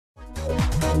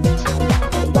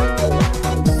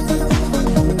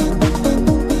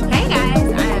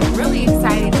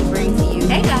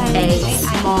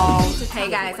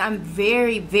guys, I'm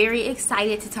very, very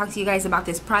excited to talk to you guys about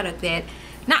this product that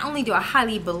not only do I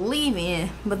highly believe in,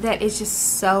 but that is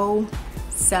just so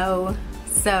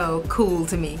cool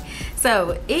to me.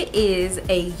 So it is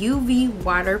a UV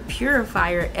water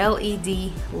purifier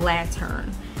LED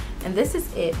lantern, and this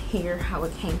is it here, how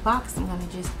it came boxed. I'm gonna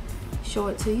just show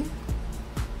it to you.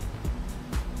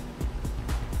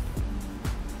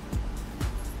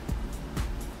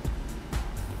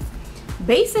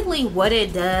 Basically what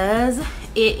it does,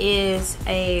 it is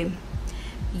a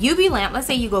UV lamp. Let's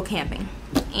say you go camping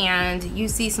and you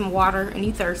see some water and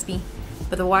you're thirsty,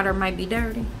 but the water might be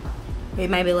dirty. You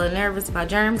might be a little nervous about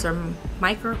germs or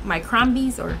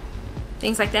microbes or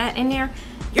things like that in there.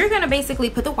 You're gonna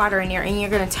basically put the water in there and you're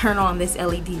gonna turn on this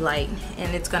LED light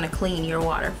and it's gonna clean your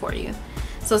water for you.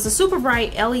 So it's a super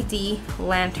bright LED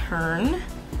lantern,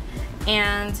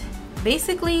 and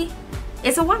basically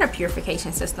it's a water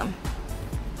purification system.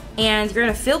 And you're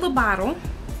gonna fill the bottle.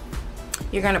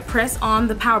 You're gonna press on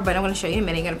the power button. I'm gonna show you in a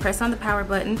minute. You're gonna press on the power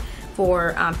button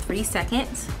for 3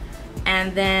 seconds,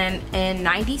 and then in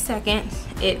 90 seconds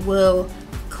it will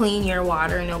clean your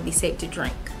water and it'll be safe to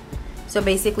drink. So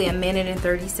basically a minute and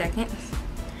 30 seconds.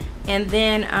 And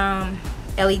then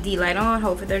LED light on,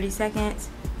 hold for 30 seconds.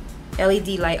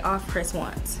 LED light off, press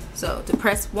once. So to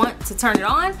press once to turn it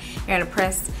on, you're gonna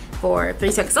press for 3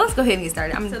 seconds. So let's go ahead and get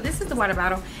started. So this is the water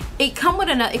bottle. It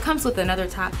comes with another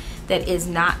top that is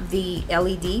not the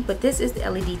LED, but this is the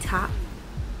LED top.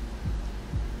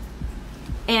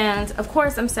 And of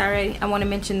course, I'm sorry, I want to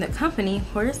mention the company,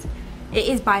 of course. It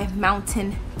is by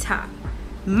Mountop.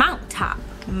 Mountop.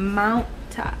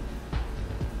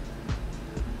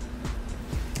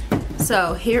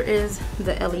 So here is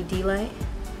the LED light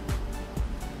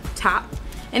top.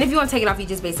 And if you want to take it off, you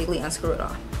just basically unscrew it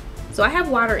off. So I have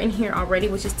water in here already,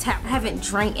 which is tap. I haven't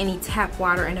drank any tap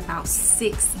water in about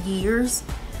 6 years.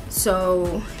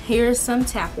 So here's some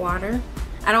tap water.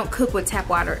 I don't cook with tap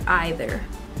water either.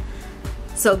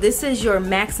 So this is your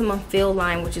maximum fill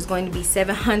line, which is going to be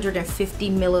 750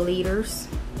 milliliters.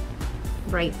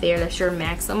 Right there, that's your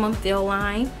maximum fill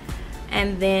line.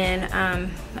 And then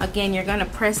again, you're gonna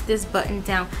press this button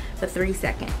down for 3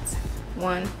 seconds.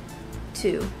 1,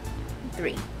 2,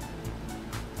 3.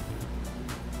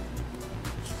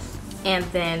 And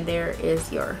then there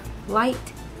is your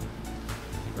light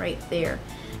right there.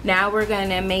 Now we're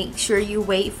gonna make sure you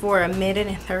wait for a minute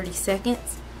and 30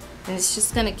 seconds, and it's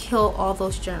just gonna kill all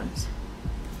those germs.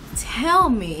 Tell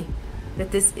me that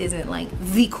this isn't like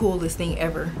the coolest thing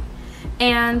ever.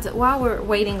 And while we're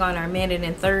waiting on our minute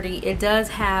and 30, it does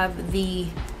have the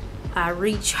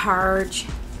recharge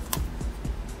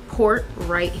port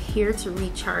right here to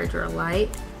recharge your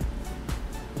light.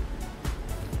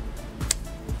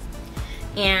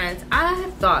 And I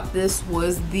thought this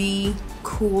was the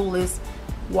coolest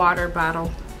water bottle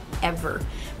ever,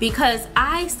 because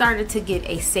I started to get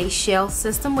a Seychelles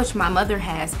system, which my mother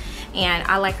has, and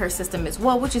I like her system as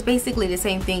well, which is basically the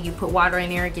same thing. You put water in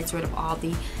there, it gets rid of all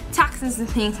the toxins and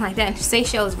things like that. And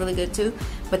Seychelles is really good too,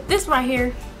 but this right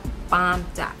here, bomb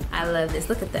dot. I love this.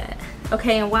 Look at that.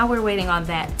 Okay, and while we're waiting on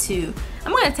that too,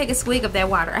 I'm gonna take a swig of that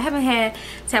water. I haven't had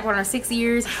tap water in 6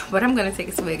 years, but I'm gonna take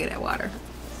a swig of that water.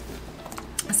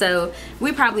 So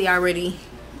we probably already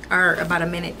are about a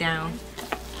minute down.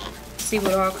 See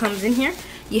what all comes in here.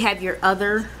 You have your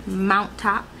other mount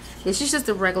top. This is just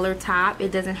a regular top.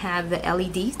 It doesn't have the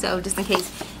LED, so just in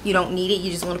case you don't need it,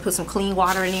 you just want to put some clean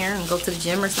water in there and go to the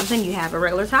gym or something, you have a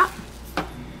regular top.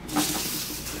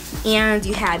 And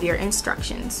you have your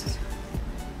instructions.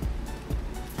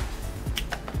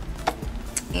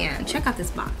 And check out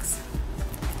this box.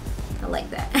 I like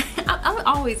that. I'm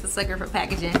always a sucker for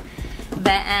packaging.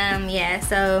 But yeah,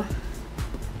 so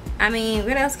I mean,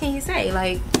 what else can you say?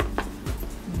 Like,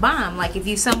 bomb. Like, if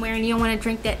you're somewhere and you don't want to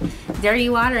drink that dirty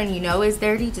water and you know it's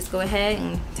dirty, just go ahead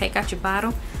and take out your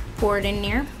bottle, pour it in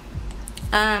there,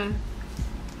 and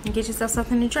get yourself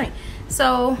something to drink.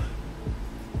 So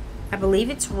I believe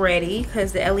it's ready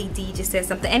because the LED just says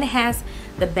something, and it has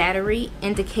the battery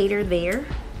indicator there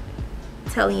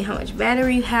telling you how much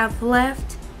battery you have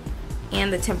left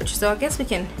and the temperature. So I guess we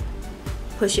can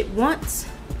push it once,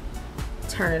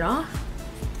 turn it off,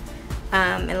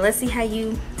 and let's see how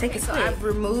you take it. So I've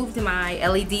removed my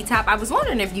LED top. I was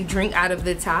wondering if you drink out of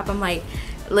the top. I'm like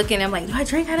looking, I'm like, do I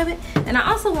drink out of it? And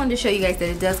I also wanted to show you guys that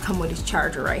it does come with this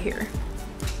charger right here.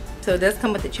 So it does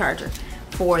come with the charger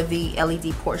for the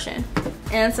LED portion.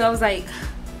 And so I was like,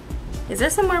 is there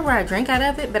somewhere where I drink out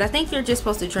of it? But I think you're just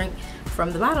supposed to drink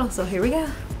from the bottle. So here we go.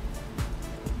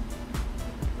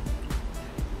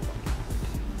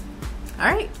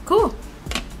 Alright, cool.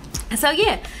 So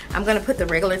yeah, I'm gonna put the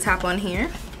regular top on here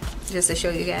just to show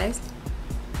you guys.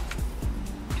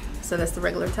 So that's the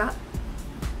regular top.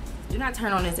 Do not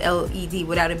turn on this LED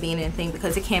without it being anything,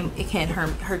 because it can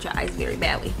hurt your eyes very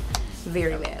badly.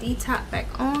 Very badly. The top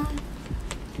back on.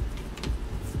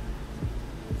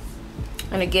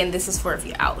 And again, this is for if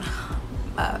you're out.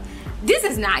 This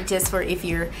is not just for if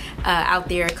you're out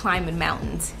there climbing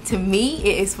mountains. To me,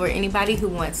 it is for anybody who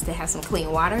wants to have some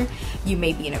clean water. You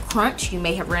may be in a crunch. You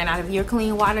may have ran out of your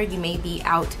clean water. You may be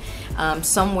out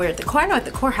somewhere at the court. I know at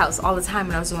the courthouse all the time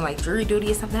when I was doing like jury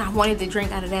duty or something. I wanted to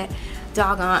drink out of that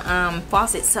doggone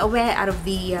faucet so bad, out of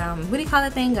the what do you call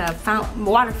that thing?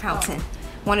 Water fountain.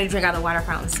 Wanted to drink out of the water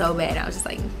fountain so bad. I was just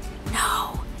like,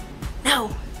 no.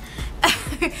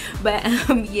 But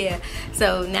yeah,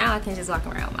 so now I can just walk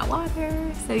around with my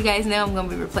water. So you guys know I'm gonna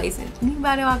be replacing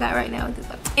anybody I got right now with this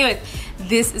one. Anyways,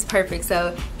 this is perfect.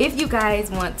 So if you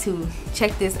guys want to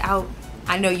check this out,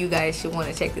 I know you guys should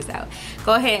want to check this out.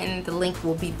 Go ahead, and the link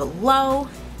will be below,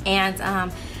 and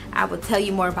I will tell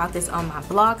you more about this on my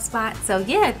blog spot. So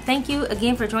yeah, thank you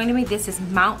again for joining me. This is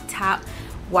Mountop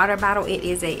water bottle. It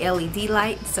is a LED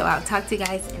light. So I'll talk to you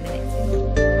guys in the next video.